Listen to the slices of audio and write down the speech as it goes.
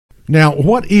Now,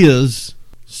 what is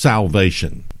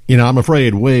salvation? I'm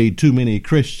afraid way too many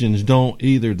Christians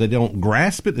they don't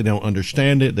grasp it, they don't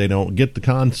understand it, they don't get the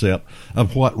concept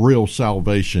of what real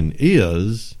salvation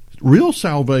is. Real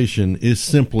salvation is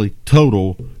simply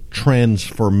total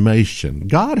transformation.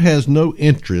 God has no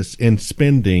interest in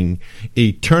spending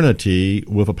eternity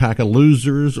with a pack of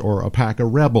losers or a pack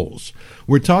of rebels.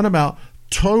 We're talking about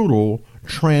total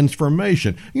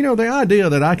transformation. The idea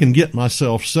that I can get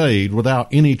myself saved without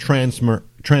any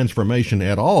transformation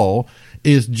at all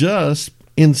is just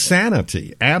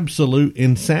insanity, absolute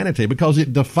insanity, because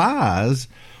it defies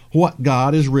what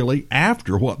God is really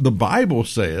after, what the Bible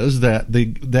says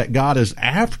that God is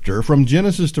after. From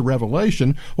Genesis to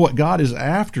Revelation, what God is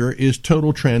after is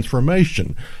total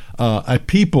transformation. A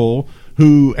people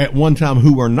who at one time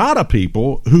who were not a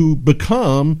people, who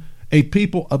become a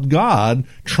people of God,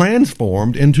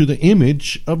 transformed into the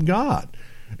image of God.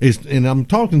 And I'm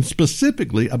talking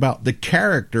specifically about the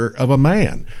character of a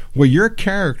man, where your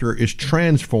character is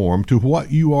transformed to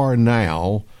what you are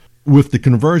now. With the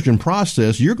conversion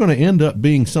process, you're going to end up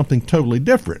being something totally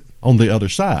different on the other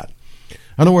side. In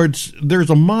other words, there's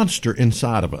a monster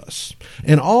inside of us,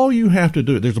 and all you have to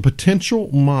do, there's a potential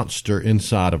monster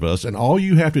inside of us, and all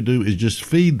you have to do is just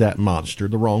feed that monster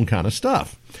the wrong kind of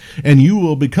stuff, and you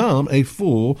will become a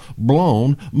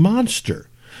full-blown monster.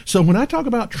 So when I talk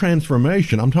about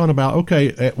transformation, I'm talking about, okay,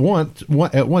 at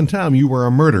one time you were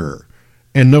a murderer,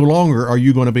 and no longer are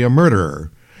you going to be a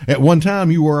murderer. At one time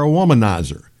you were a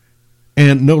womanizer,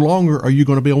 and no longer are you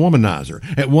going to be a womanizer.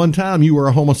 At one time you were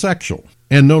a homosexual,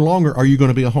 and no longer are you going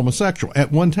to be a homosexual.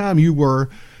 At one time you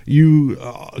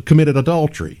committed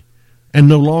adultery, and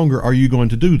no longer are you going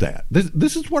to do that.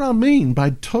 This is what I mean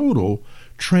by total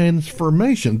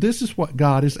transformation. This is what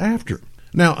God is after.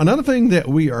 Now, another thing that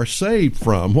we are saved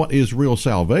from, what is real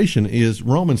salvation, is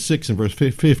Romans 6 and verse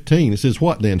 15. It says,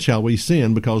 "What then? Shall we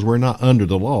sin because we're not under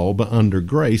the law, but under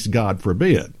grace? God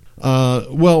forbid."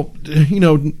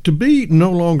 To be no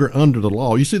longer under the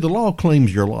law, you see, the law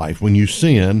claims your life. When you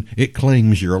sin, it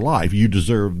claims your life. You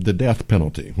deserve the death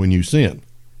penalty when you sin.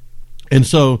 And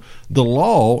so the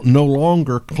law no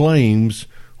longer claims,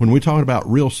 when we talk about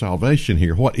real salvation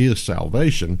here, what is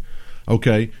salvation?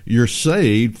 Okay, you're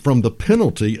saved from the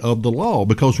penalty of the law,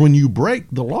 because when you break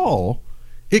the law,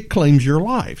 it claims your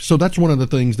life. So that's one of the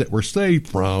things that we're saved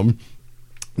from.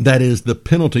 That is the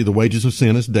penalty. The wages of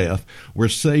sin is death. We're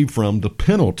saved from the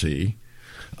penalty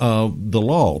of the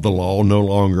law. The law no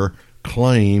longer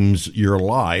claims your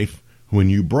life when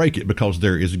you break it, because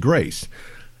there is grace.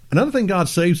 Another thing God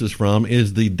saves us from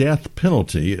is the death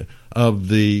penalty of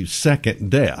the second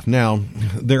death. Now,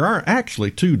 there are actually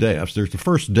two deaths. There's the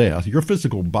first death. Your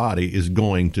physical body is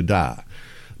going to die.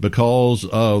 Because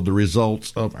of the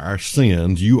results of our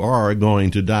sins, you are going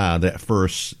to die that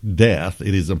first death.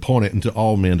 It is appointed unto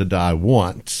all men to die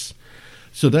once.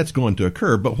 So that's going to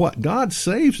occur. But what God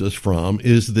saves us from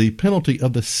is the penalty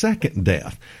of the second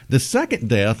death. The second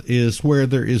death is where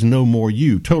there is no more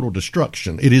you, total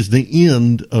destruction. It is the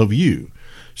end of you.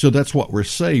 So that's what we're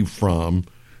saved from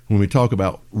when we talk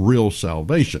about real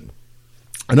salvation.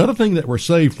 Another thing that we're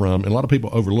saved from, and a lot of people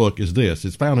overlook, is this.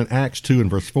 It's found in Acts 2 and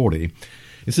verse 40.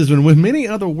 It says, "And with many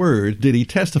other words did he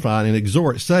testify and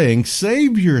exhort, saying,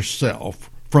 Save yourself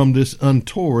from this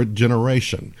untoward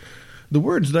generation." The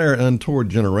words there, untoward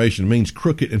generation, means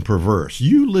crooked and perverse.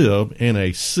 You live in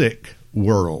a sick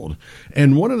world.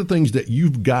 And one of the things that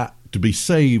you've got to be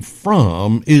saved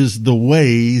from is the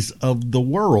ways of the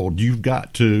world. You've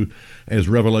got to, as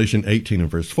Revelation 18 and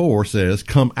verse 4 says,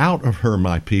 "Come out of her,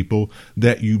 my people,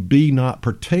 that you be not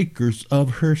partakers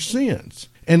of her sins."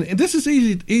 And this is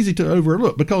easy to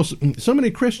overlook, because so many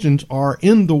Christians are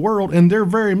in the world, and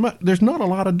there's not a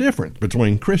lot of difference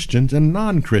between Christians and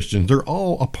non-Christians. They're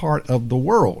all a part of the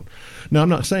world. Now, I'm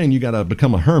not saying you got to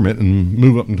become a hermit and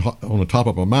move up on the top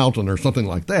of a mountain or something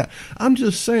like that. I'm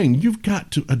just saying you've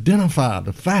got to identify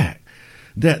the fact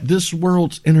that this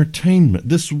world's entertainment,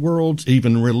 this world's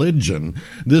even religion,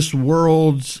 this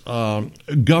world's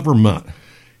government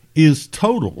is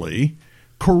totally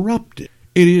corrupted.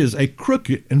 It is a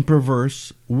crooked and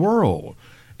perverse world.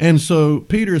 And so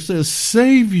Peter says,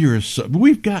 save yourself.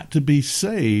 We've got to be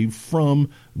saved from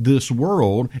this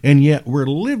world, and yet we're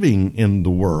living in the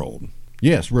world.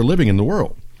 Yes, we're living in the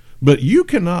world. But you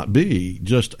cannot be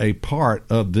just a part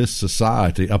of this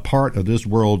society, a part of this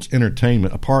world's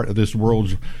entertainment, a part of this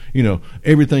world's,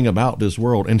 everything about this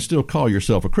world, and still call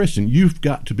yourself a Christian. You've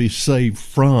got to be saved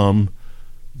from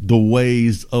the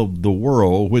ways of the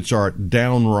world, which are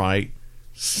downright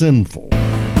sinful.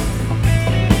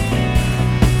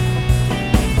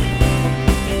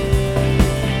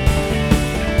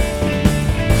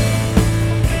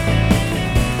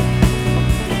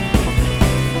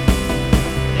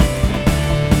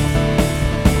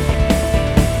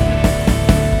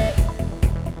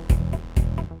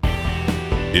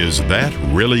 Is That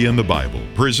Really in the Bible?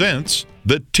 Presents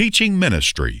the teaching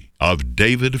ministry of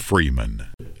David Freeman.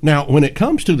 Now, when it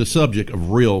comes to the subject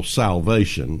of real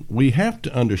salvation, we have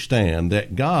to understand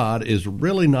that God is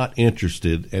really not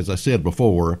interested, as I said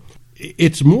before.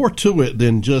 It's more to it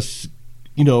than just,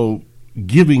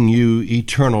 giving you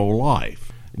eternal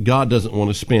life. God doesn't want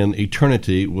to spend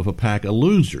eternity with a pack of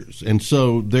losers. And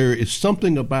so there is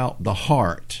something about the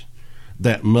heart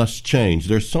that must change.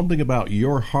 There's something about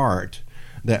your heart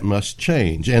that must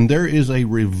change. And there is a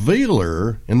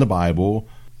revealer in the Bible.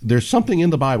 There's something in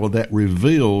the Bible that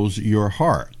reveals your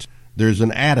heart. There's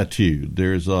an attitude.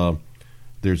 There's a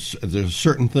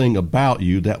certain thing about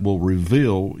you that will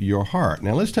reveal your heart.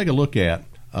 Now let's take a look at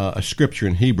a scripture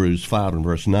in Hebrews 5 and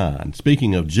verse 9,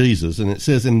 speaking of Jesus, and it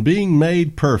says, "In being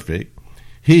made perfect,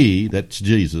 he," that's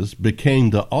Jesus, "became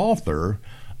the author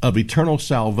of eternal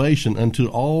salvation unto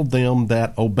all them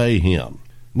that obey him."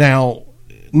 Now,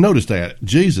 notice that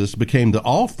Jesus became the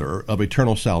author of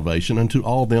eternal salvation unto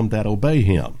all them that obey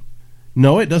him.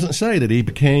 No, it doesn't say that he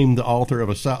became the author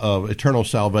of eternal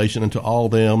salvation unto all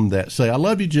them that say, "I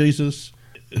love you, Jesus,"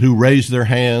 who raise their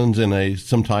hands in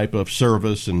some type of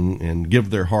service and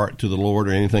give their heart to the Lord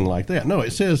or anything like that. No,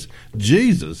 it says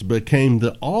Jesus became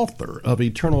the author of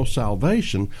eternal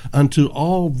salvation unto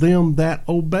all them that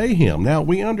obey him. Now,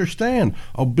 we understand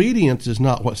obedience is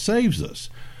not what saves us.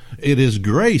 It is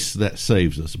grace that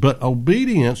saves us, but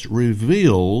obedience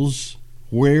reveals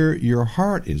where your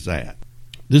heart is at.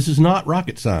 This is not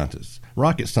rocket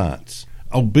science.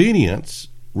 Obedience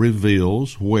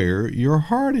reveals where your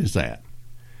heart is at.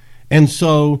 And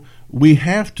so we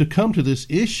have to come to this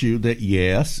issue that,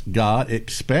 yes, God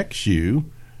expects you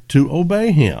to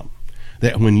obey him.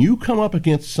 That when you come up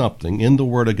against something in the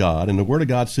Word of God, and the Word of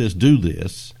God says do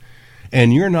this,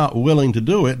 and you're not willing to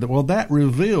do it, well, that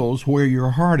reveals where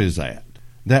your heart is at.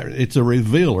 That it's a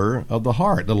revealer of the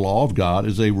heart. The law of God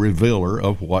is a revealer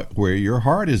of where your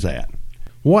heart is at.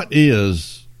 What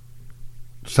is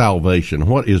salvation?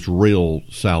 What is real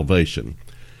salvation?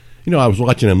 I was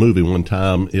watching a movie one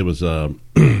time. It was a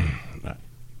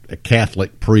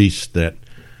Catholic priest it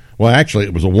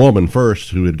was a woman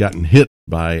first who had gotten hit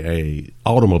by a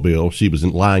automobile. She was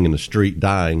lying in the street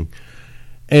dying,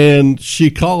 and she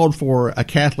called for a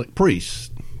Catholic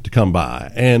priest to come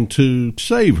by and to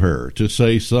save her, to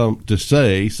say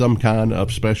some kind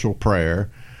of special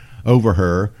prayer over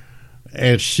her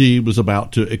as she was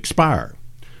about to expire.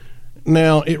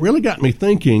 Now, it really got me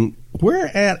thinking,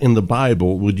 where at in the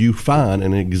Bible would you find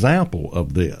an example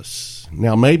of this?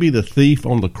 Now, maybe the thief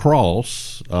on the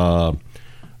cross, but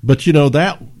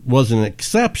that was an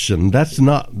exception. That's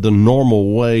not the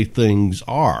normal way things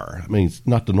are. It's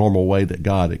not the normal way that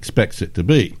God expects it to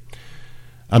be.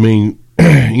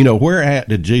 Where at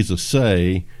did Jesus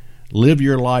say, live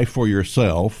your life for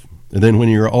yourself, and then when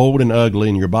you're old and ugly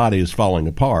and your body is falling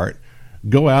apart,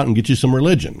 go out and get you some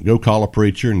religion. Go call a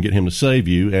preacher and get him to save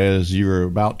you as you're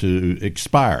about to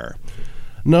expire.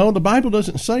 No, the Bible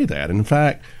doesn't say that. In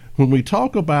fact, when we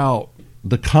talk about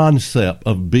the concept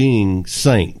of being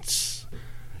saints,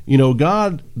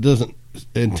 God doesn't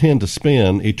intend to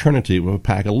spend eternity with a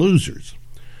pack of losers.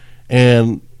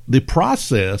 And the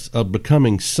process of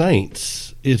becoming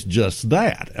saints is just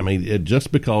that.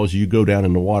 Just because you go down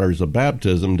in the waters of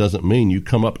baptism doesn't mean you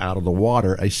come up out of the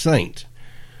water a saint.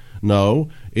 No,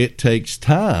 it takes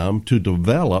time to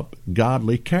develop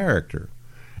godly character.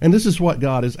 And this is what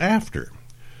God is after.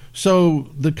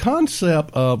 So the concept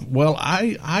of,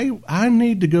 I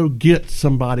need to go get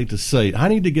somebody to say, I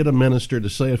need to get a minister to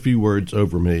say a few words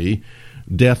over me,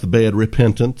 deathbed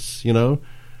repentance,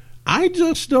 I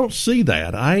just don't see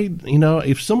that.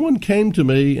 If someone came to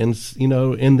me and,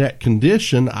 in that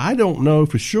condition, I don't know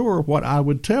for sure what I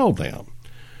would tell them.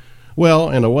 Well,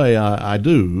 in a way, I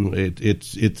do.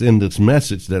 It's in this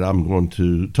message that I'm going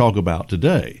to talk about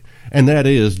today, and that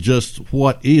is just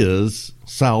what is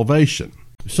salvation.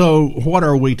 So what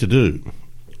are we to do?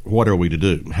 What are we to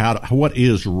do? What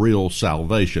is real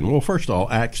salvation? Well, first of all,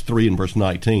 Acts 3 and verse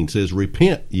 19 says,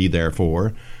 "Repent ye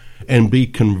therefore, and be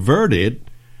converted,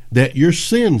 that your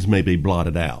sins may be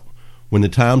blotted out, when the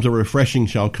times of refreshing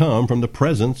shall come from the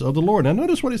presence of the Lord." Now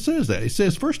notice what it says there. It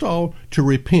says, first of all, to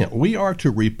repent. We are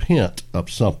to repent of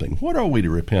something. What are we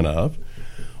to repent of?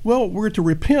 Well, we're to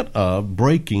repent of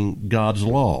breaking God's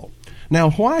law. Now,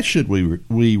 why should we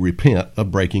repent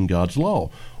of breaking God's law?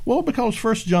 Well, because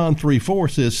 1 John 3:4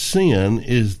 says sin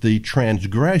is the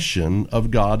transgression of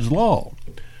God's law.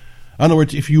 In other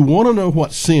words, if you want to know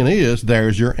what sin is,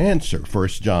 there's your answer.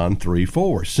 1 John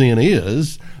 3:4. Sin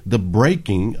is the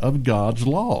breaking of God's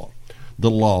law.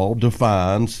 The law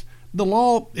defines The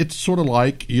law, it's sort of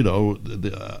like,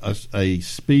 a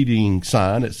speeding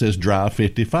sign that says drive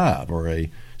 55, or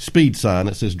a speed sign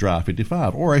that says drive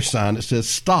 55, or a sign that says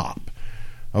stop,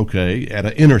 okay, at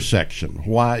an intersection.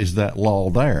 Why is that law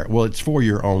there? Well, it's for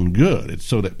your own good. It's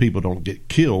so that people don't get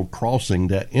killed crossing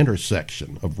that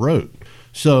intersection of road.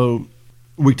 So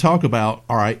we talk about,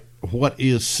 all right, what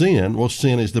is sin? Well,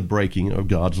 sin is the breaking of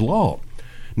God's law.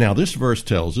 Now, this verse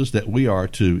tells us that we are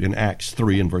to, in Acts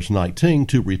 3 and verse 19,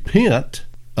 to repent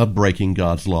of breaking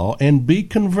God's law and be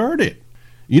converted.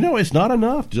 It's not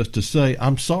enough just to say,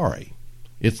 I'm sorry.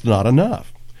 It's not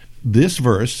enough. This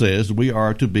verse says we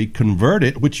are to be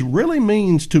converted, which really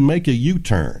means to make a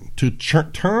U-turn, to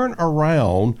turn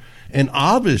around, and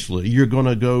obviously you're going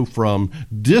to go from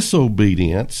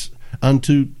disobedience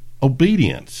unto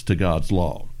obedience to God's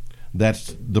law.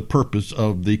 That's the purpose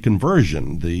of the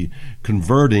conversion, the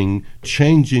converting,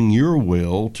 changing your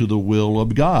will to the will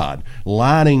of God,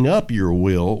 lining up your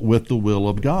will with the will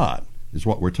of God is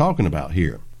what we're talking about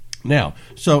here. Now,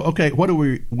 what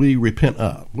do we repent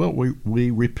of? Well, we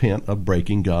repent of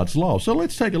breaking God's law. So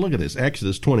let's take a look at this.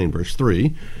 Exodus 20 and verse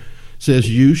 3 says,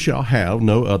 "You shall have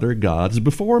no other gods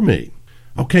before me."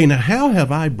 Okay, now how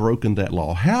have I broken that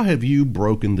law? How have you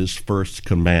broken this first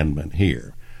commandment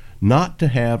here? Not to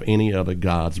have any other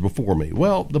gods before me.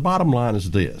 Well, the bottom line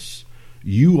is this.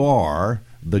 You are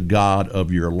the God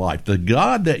of your life. The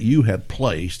God that you have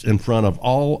placed in front of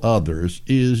all others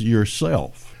is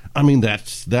yourself. I mean,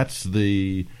 that's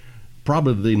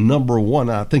probably the number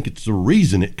one. I think it's the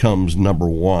reason it comes number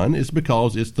one is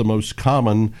because it's the most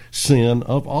common sin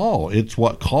of all. It's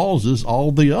what causes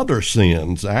all the other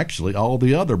sins, actually, all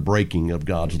the other breaking of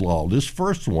God's law. This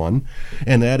first one,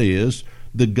 and that is,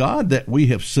 the God that we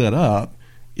have set up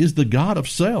is the God of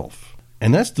self.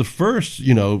 And that's the first,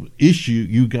 issue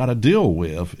you got to deal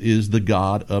with is the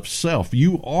God of self.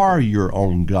 You are your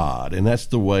own God, and that's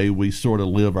the way we sort of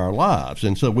live our lives.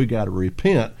 And so we got to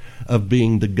repent of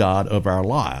being the God of our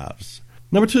lives.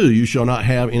 Number 2, you shall not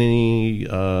have any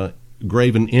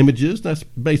graven images. That's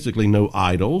basically no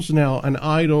idols. Now, an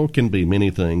idol can be many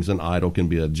things. An idol can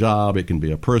be a job. It can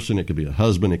be a person. It can be a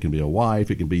husband. It can be a wife.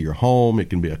 It can be your home.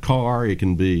 It can be a car. It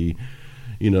can be,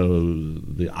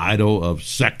 the idol of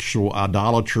sexual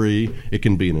idolatry. It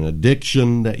can be an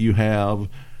addiction that you have.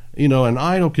 An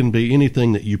idol can be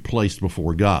anything that you place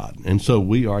before God. And so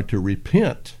we are to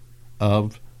repent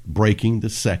of breaking the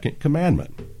second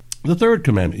commandment. The third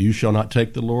commandment, you shall not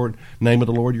take the name of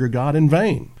the Lord your God in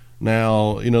vain.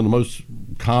 Now, the most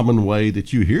common way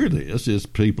that you hear this is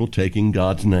people taking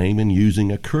God's name and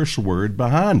using a curse word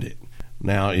behind it.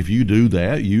 Now, if you do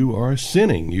that, you are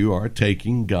sinning. You are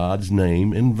taking God's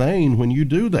name in vain when you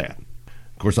do that.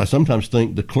 Of course, I sometimes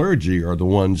think the clergy are the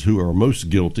ones who are most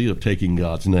guilty of taking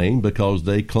God's name because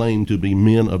they claim to be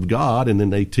men of God, and then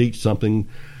they teach something.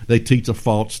 They teach a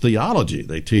false theology.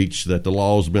 They teach that the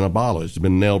law's been abolished, it's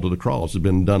been nailed to the cross, it's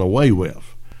been done away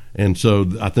with. And so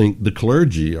I think the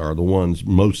clergy are the ones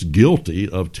most guilty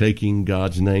of taking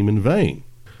God's name in vain.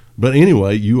 But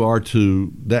anyway,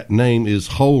 that name is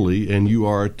holy, and you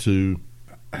are to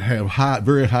have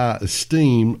very high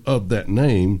esteem of that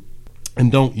name, and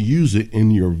don't use it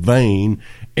in your vain,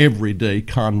 everyday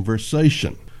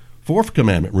conversation. Fourth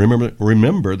commandment,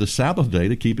 remember the Sabbath day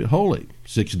to keep it holy.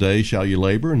 6 days shall you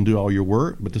labor and do all your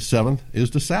work, but the seventh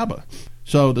is the Sabbath.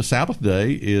 So the Sabbath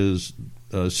day is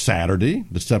Saturday,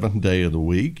 the seventh day of the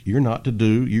week. You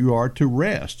are to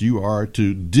rest. You are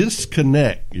to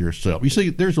disconnect yourself. You see,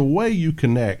 there's a way you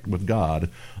connect with God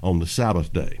on the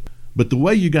Sabbath day. But the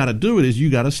way you got to do it is you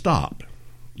got to stop.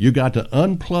 You got to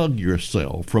unplug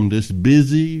yourself from this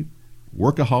busy,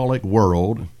 workaholic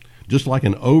world, just like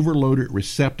an overloaded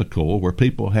receptacle where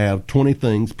people have 20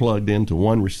 things plugged into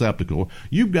one receptacle.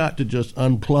 You've got to just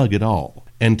unplug it all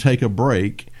and take a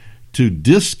break to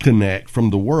disconnect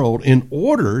from the world in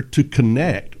order to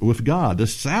connect with God. The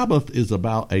Sabbath is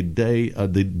about a day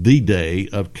of the day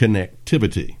of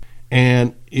connectivity.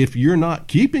 And if you're not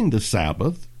keeping the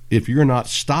Sabbath, if you're not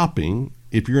stopping,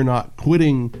 if you're not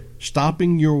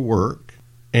stopping your work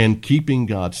and keeping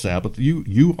God's Sabbath,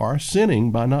 you are sinning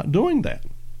by not doing that.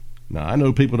 Now, I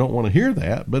know people don't want to hear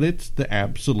that, but it's the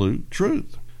absolute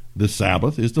truth. The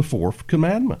Sabbath is the fourth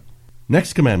commandment.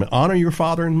 Next commandment, honor your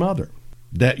father and mother,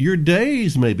 that your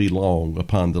days may be long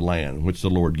upon the land which the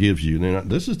Lord gives you. Now,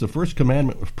 this is the first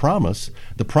commandment with promise.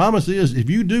 The promise is if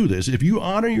you do this, if you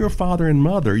honor your father and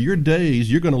mother, your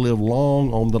days, you're going to live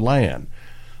long on the land.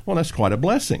 Well, that's quite a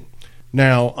blessing.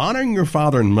 Now, honoring your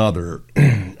father and mother,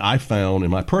 I found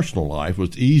in my personal life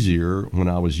was easier when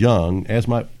I was young. As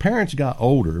my parents got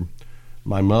older,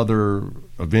 my mother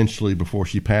eventually, before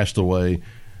she passed away,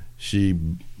 she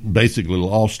basically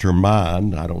lost her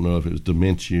mind. I don't know if it was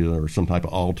dementia or some type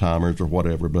of Alzheimer's or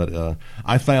whatever, but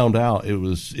I found out it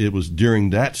was during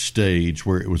that stage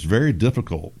where it was very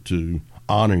difficult to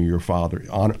honor your father,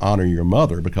 honor your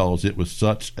mother, because it was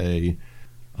such a,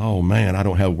 oh man, I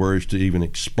don't have words to even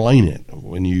explain it.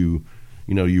 When you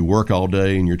work all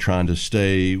day and you're trying to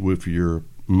stay with your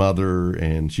mother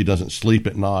and she doesn't sleep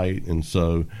at night, and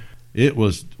so it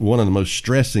was one of the most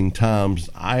stressing times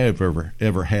I have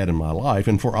ever had in my life.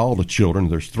 And for all the children,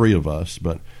 there's 3 of us,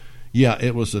 but yeah,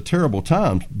 it was a terrible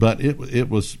time. But it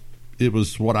was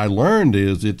what I learned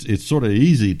is it's sort of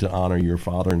easy to honor your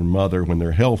father and mother when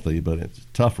they're healthy, but it's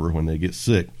tougher when they get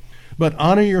sick. But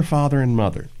honor your father and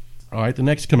mother. All right, the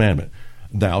next commandment,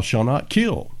 thou shalt not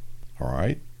kill. All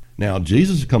right. Now,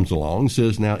 Jesus comes along and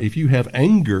says, now, if you have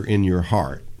anger in your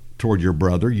heart toward your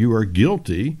brother, you are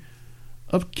guilty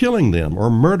of killing them or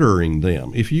murdering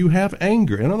them. If you have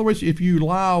anger, in other words, if you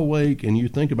lie awake and you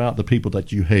think about the people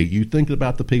that you hate, you think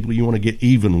about the people you want to get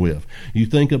even with, you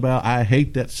think about, I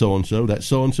hate that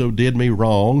so-and-so did me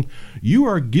wrong, you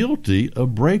are guilty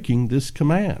of breaking this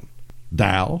command.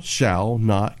 Thou shalt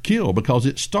not kill, because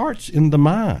it starts in the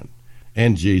mind.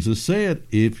 And Jesus said,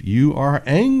 if you are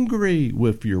angry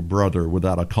with your brother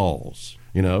without a cause,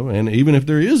 and even if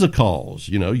there is a cause,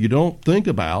 you don't think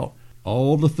about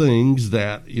all the things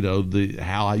that,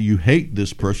 how you hate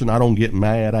this person. I don't get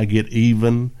mad, I get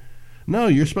even. No,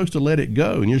 you're supposed to let it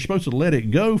go, and you're supposed to let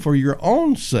it go for your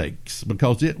own sakes,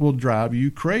 because it will drive you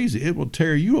crazy. It will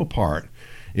tear you apart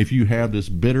if you have this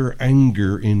bitter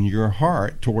anger in your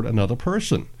heart toward another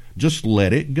person. Just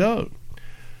let it go.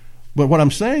 But what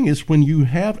I'm saying is, when you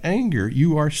have anger,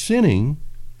 you are sinning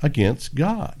against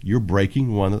God. You're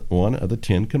breaking one of the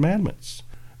 10 commandments.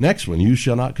 Next one, you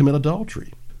shall not commit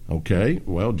adultery. Okay,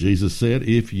 well, Jesus said,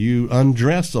 if you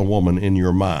undress a woman in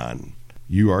your mind,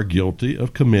 you are guilty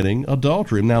of committing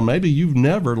adultery. Now, maybe you've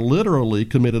never literally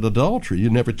committed adultery. You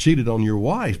never cheated on your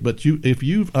wife. But if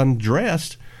you've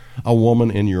undressed a woman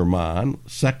in your mind,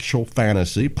 sexual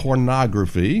fantasy,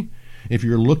 pornography, if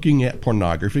you're looking at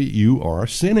pornography, you are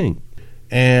sinning.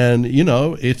 And,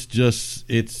 this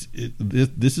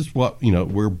is what,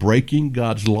 we're breaking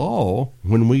God's law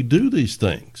when we do these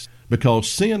things. Because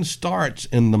sin starts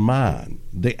in the mind.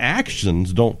 The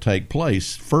actions don't take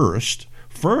place first.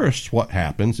 First, what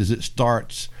happens is it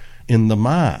starts in the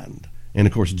mind. And,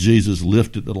 of course, Jesus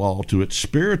lifted the law to its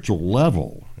spiritual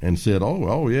level and said,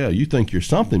 oh, yeah, you think you're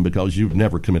something because you've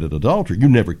never committed adultery.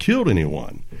 You've never killed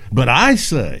anyone. But I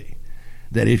say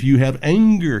that if you have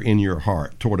anger in your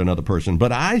heart toward another person,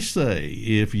 but I say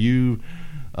if you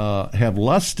have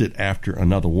lusted after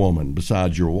another woman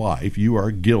besides your wife, you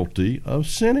are guilty of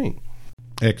sinning.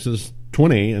 Exodus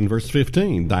 20 and verse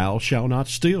 15, thou shalt not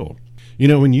steal.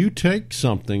 When you take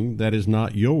something that is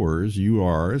not yours, you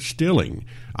are stealing.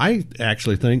 I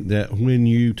actually think that when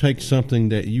you take something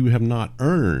that you have not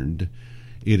earned,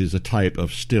 it is a type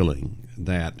of stealing.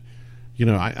 That,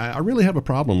 I really have a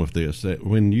problem with this, that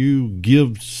when you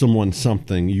give someone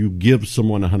something, you give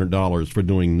someone $100 for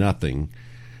doing nothing,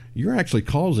 you're actually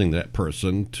causing that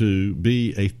person to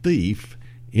be a thief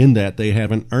in that they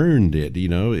haven't earned it.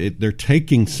 They're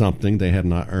taking something they have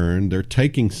not earned. They're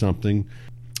taking something.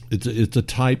 It's a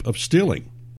type of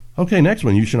stealing. Okay, next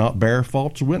one. You shall not bear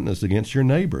false witness against your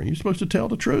neighbor. You're supposed to tell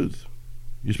the truth.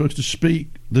 You're supposed to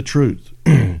speak the truth.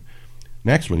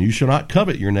 Next one. You shall not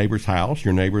covet your neighbor's house,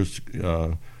 your neighbor's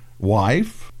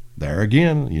wife. There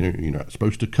again, you're not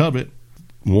supposed to covet.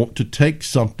 Want to take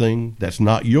something that's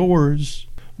not yours.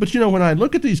 But, when I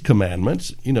look at these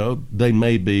commandments, they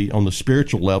may be on the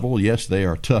spiritual level. Yes, they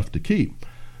are tough to keep.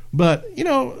 But,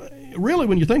 really,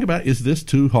 when you think about it, is this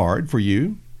too hard for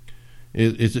you?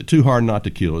 Is it too hard not to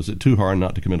kill? Is it too hard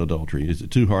not to commit adultery? Is it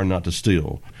too hard not to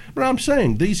steal? But I'm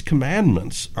saying these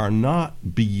commandments are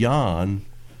not beyond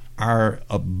our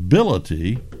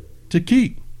ability to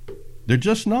keep. They're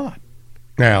just not.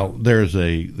 Now, there's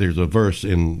a verse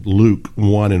in Luke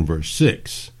 1 and verse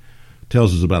 6.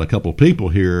 Tells us about a couple of people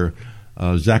here,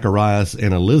 Zacharias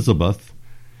and Elizabeth.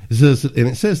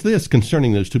 It says this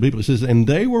concerning those two people. It says, and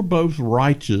they were both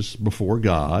righteous before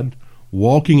God,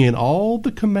 walking in all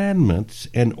the commandments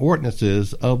and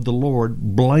ordinances of the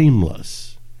Lord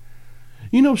blameless.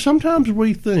 Sometimes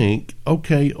we think,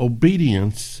 okay,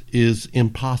 obedience is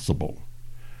impossible.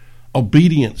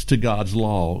 Obedience to God's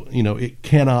law, it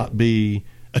cannot be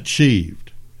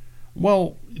achieved.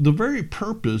 Well, the very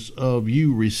purpose of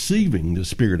you receiving the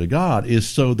Spirit of God is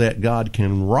so that God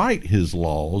can write His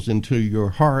laws into your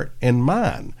heart and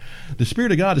mind. The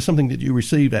Spirit of God is something that you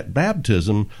receive at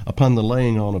baptism upon the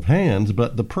laying on of hands,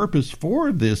 but the purpose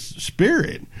for this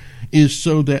Spirit is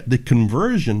so that the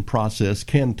conversion process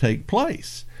can take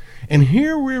place. And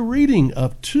here we're reading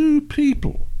of two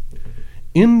people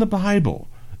in the Bible,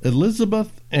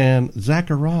 Elizabeth and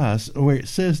Zacharias, where it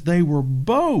says they were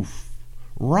both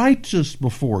righteous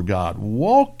before God,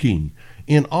 walking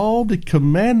in all the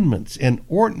commandments and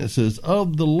ordinances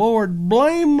of the Lord,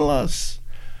 blameless.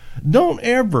 Don't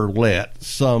ever let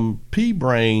some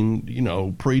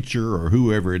pea-brained, preacher or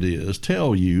whoever it is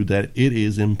tell you that it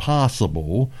is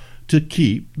impossible to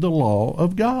keep the law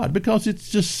of God, because it's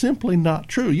just simply not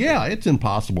true. Yeah, it's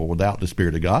impossible without the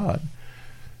Spirit of God.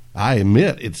 I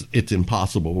admit it's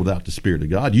impossible without the Spirit of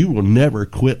God. You will never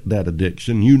quit that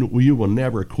addiction. You will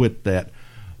never quit that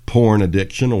porn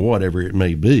addiction or whatever it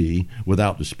may be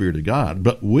without the Spirit of God.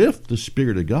 But with the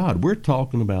Spirit of God, we're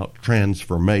talking about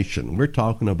transformation. We're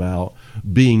talking about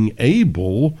being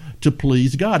able to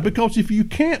please God. Because if you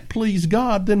can't please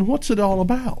God, then what's it all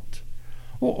about?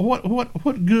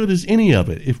 What good is any of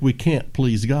it if we can't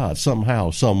please God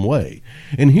somehow, some way?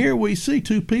 And here we see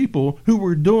two people who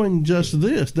were doing just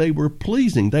this. They were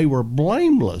pleasing. They were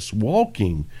blameless,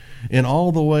 walking in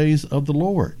all the ways of the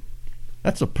Lord.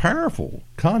 That's a powerful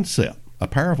concept,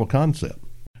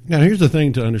 Now, here's the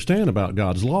thing to understand about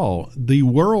God's law. The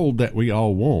world that we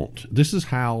all want, this is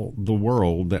how the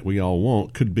world that we all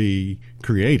want could be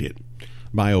created,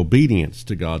 by obedience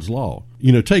to God's law.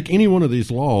 Take any one of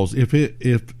these laws.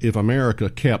 If America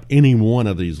kept any one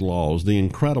of these laws, the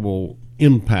incredible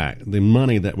impact, the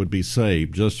money that would be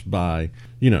saved just by,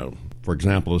 for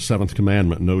example, the seventh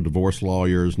commandment: no divorce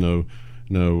lawyers, no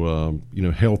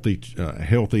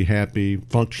healthy, happy,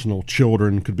 functional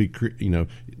children could be,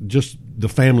 just the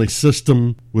family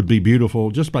system would be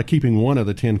beautiful just by keeping one of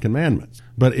the 10 commandments.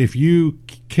 But if you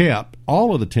kept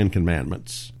all of the 10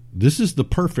 commandments, this is the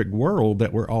perfect world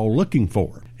that we're all looking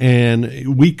for.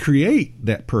 And we create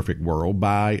that perfect world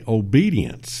by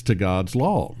obedience to God's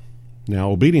law.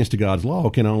 Now, obedience to God's law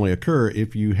can only occur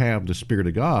if you have the Spirit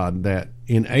of God that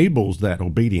enables that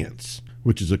obedience,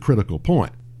 which is a critical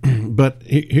point. But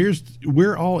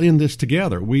we're all in this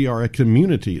together. We are a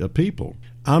community of people.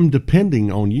 I'm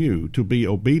depending on you to be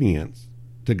obedient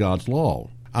to God's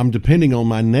law. I'm depending on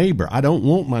my neighbor. I don't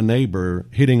want my neighbor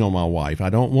hitting on my wife.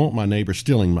 I don't want my neighbor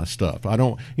stealing my stuff.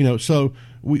 So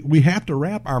we have to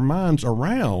wrap our minds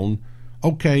around,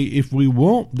 okay, if we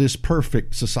want this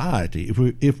perfect society,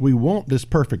 if we want this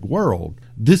perfect world,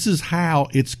 this is how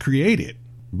it's created,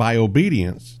 by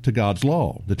obedience to God's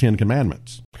law, the 10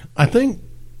 commandments. I think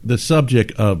the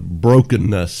subject of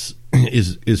brokenness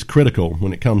is critical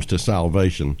when it comes to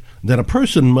salvation, that a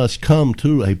person must come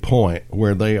to a point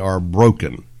where they are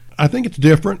broken. I think it's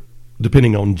different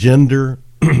depending on gender,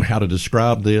 how to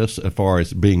describe this as far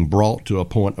as being brought to a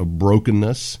point of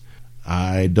brokenness.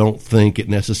 I don't think it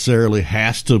necessarily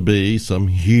has to be some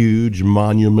huge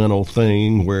monumental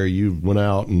thing where you went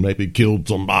out and maybe killed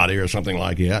somebody or something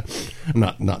like that.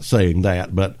 I'm not saying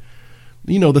that, but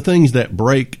the things that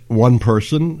break one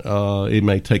person, it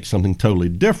may take something totally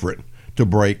different to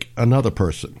break another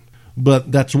person.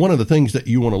 But that's one of the things that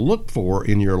you want to look for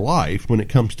in your life when it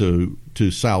comes to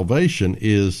salvation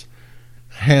is,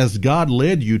 has God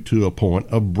led you to a point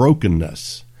of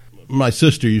brokenness? My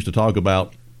sister used to talk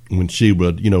about when she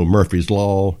would, Murphy's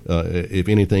Law, if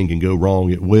anything can go wrong,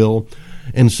 it will.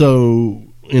 And so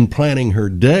in planning her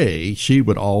day, she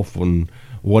would often,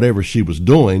 whatever she was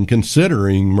doing,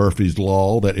 considering Murphy's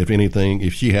Law, that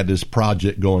if she had this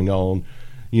project going on,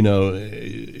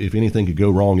 if anything could go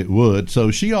wrong, it would.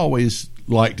 So she always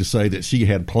liked to say that she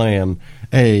had plan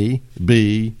A,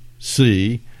 B,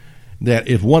 C, that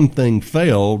if one thing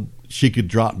failed, she could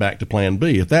drop back to plan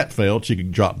B. If that failed, she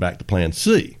could drop back to plan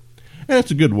C. And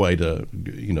it's a good way to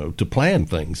plan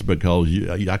things, because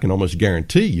I can almost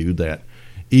guarantee you that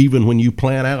even when you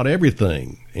plan out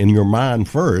everything in your mind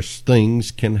first,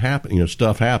 things can happen.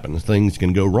 Stuff happens. Things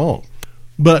can go wrong.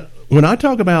 But when I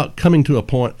talk about coming to a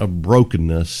point of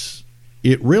brokenness,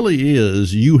 it really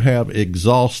is you have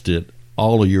exhausted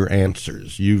all of your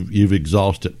answers. You've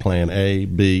exhausted plan A,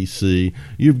 B, C.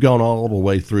 You've gone all the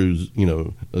way through,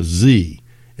 a Z,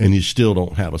 and you still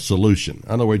don't have a solution.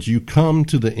 In other words, you come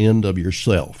to the end of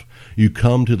yourself. You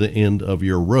come to the end of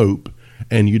your rope,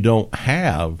 and you don't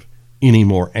have any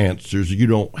more answers. You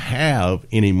don't have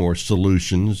any more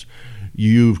solutions.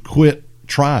 You've quit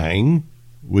trying,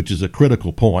 which is a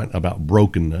critical point about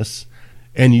brokenness,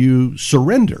 and you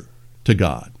surrender to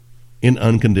God in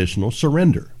unconditional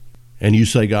surrender. And you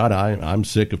say, God, I'm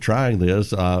sick of trying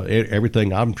this.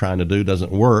 Everything I'm trying to do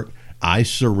doesn't work. I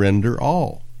surrender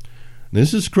all.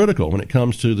 This is critical when it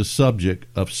comes to the subject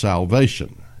of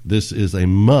salvation. This is a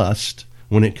must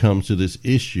when it comes to this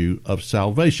issue of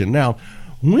salvation. Now,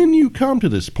 when you come to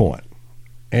this point,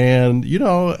 and,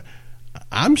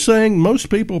 I'm saying most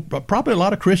people, probably a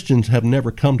lot of Christians, have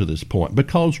never come to this point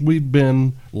because we've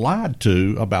been lied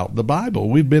to about the Bible.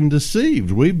 We've been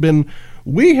deceived.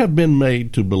 We have been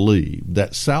made to believe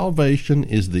that salvation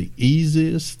is the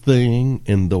easiest thing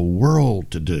in the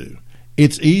world to do.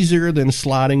 It's easier than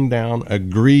sliding down a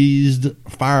greased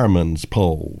fireman's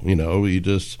pole.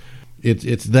 It's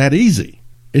that easy.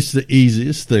 It's the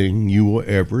easiest thing you will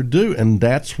ever do. And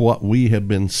that's what we have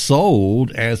been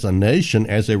sold as a nation,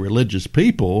 as a religious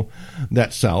people,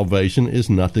 that salvation is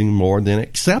nothing more than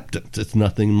acceptance. It's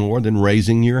nothing more than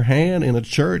raising your hand in a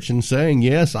church and saying,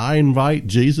 yes, I invite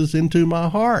Jesus into my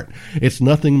heart. It's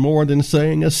nothing more than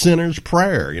saying a sinner's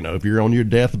prayer. If you're on your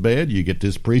deathbed, you get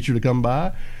this preacher to come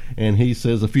by and he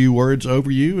says a few words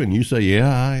over you, and you say,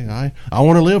 yeah, I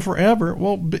want to live forever.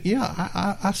 Well,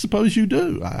 yeah, I suppose you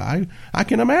do. I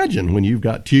can imagine when you've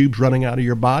got tubes running out of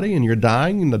your body and you're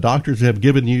dying and the doctors have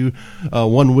given you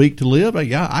 1 week to live.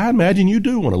 Yeah, I imagine you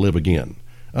do want to live again.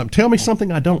 Tell me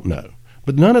something I don't know.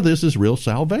 But none of this is real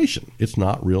salvation. It's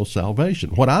not real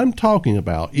salvation. What I'm talking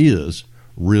about is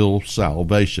real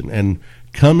salvation and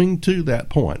coming to that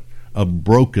point of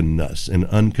brokenness and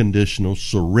unconditional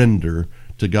surrender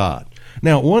to God.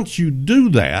 Now, once you do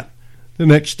that, the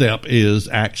next step is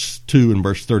Acts 2 and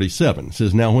verse 37. It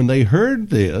says, now when they heard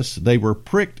this, they were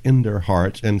pricked in their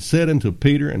hearts and said unto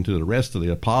Peter and to the rest of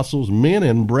the apostles, men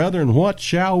and brethren, what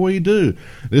shall we do?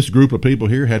 This group of people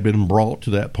here had been brought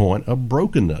to that point of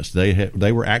brokenness.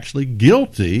 They were actually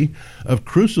guilty of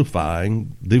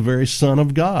crucifying the very Son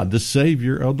of God, the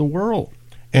Savior of the world.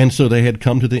 And so they had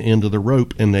come to the end of the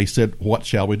rope, and they said, what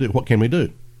shall we do? What can we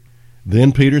do?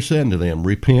 Then Peter said to them,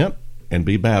 repent and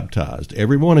be baptized,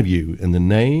 every one of you, in the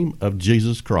name of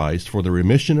Jesus Christ for the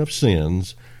remission of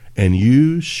sins, and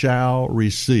you shall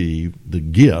receive the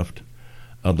gift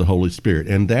of the Holy Spirit.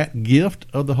 And that gift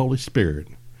of the Holy Spirit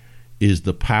is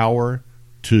the power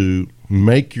to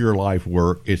make your life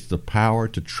work. It's the power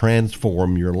to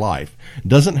transform your life.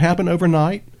 Doesn't happen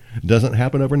overnight.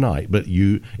 But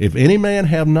if any man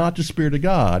have not the Spirit of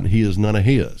God, he is none of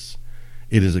his.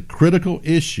 It is a critical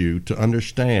issue to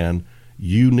understand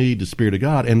you need the Spirit of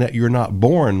God and that you're not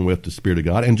born with the Spirit of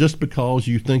God. And just because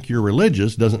you think you're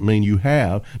religious does not mean you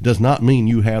have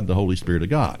the Holy Spirit of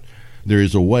God. There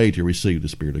is a way to receive the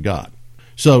Spirit of God.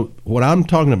 So what I'm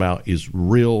talking about is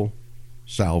real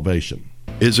salvation.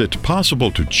 Is it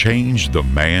possible to change the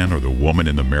man or the woman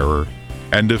in the mirror?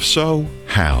 And if so,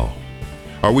 how?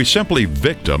 Are we simply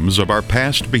victims of our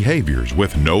past behaviors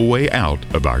with no way out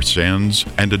of our sins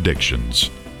and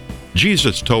addictions?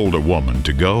 Jesus told a woman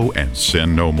to go and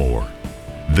sin no more.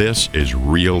 This is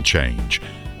real change.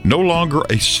 No longer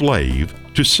a slave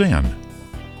to sin.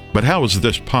 But how is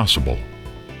this possible?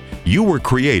 You were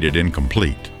created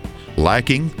incomplete,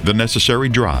 lacking the necessary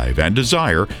drive and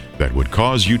desire that would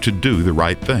cause you to do the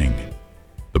right thing.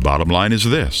 The bottom line is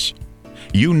this: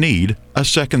 you need a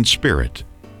second spirit.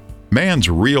 Man's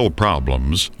real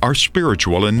problems are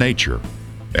spiritual in nature,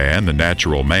 and the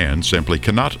natural man simply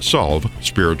cannot solve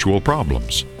spiritual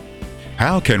problems.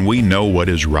 How can we know what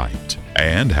is right?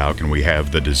 And how can we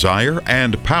have the desire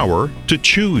and power to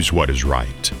choose what is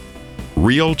right?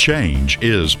 Real change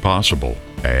is possible,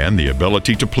 and the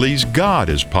ability to please God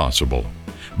is possible.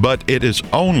 But it is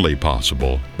only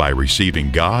possible by receiving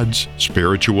God's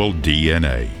spiritual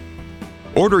DNA.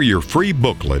 Order your free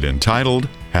booklet entitled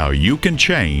How You Can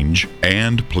Change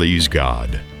and Please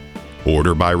God.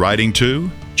 Order by writing to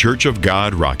Church of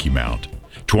God, Rocky Mount,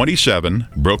 27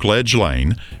 Brookledge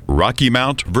Lane, Rocky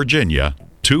Mount, Virginia,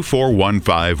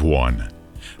 24151.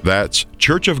 That's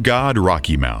Church of God,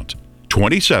 Rocky Mount,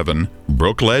 27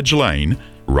 Brookledge Lane,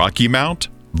 Rocky Mount,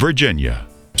 Virginia,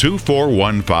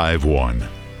 24151.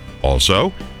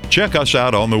 Also, check us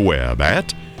out on the web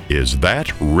at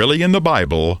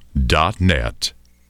isthatreallyinthebible.net.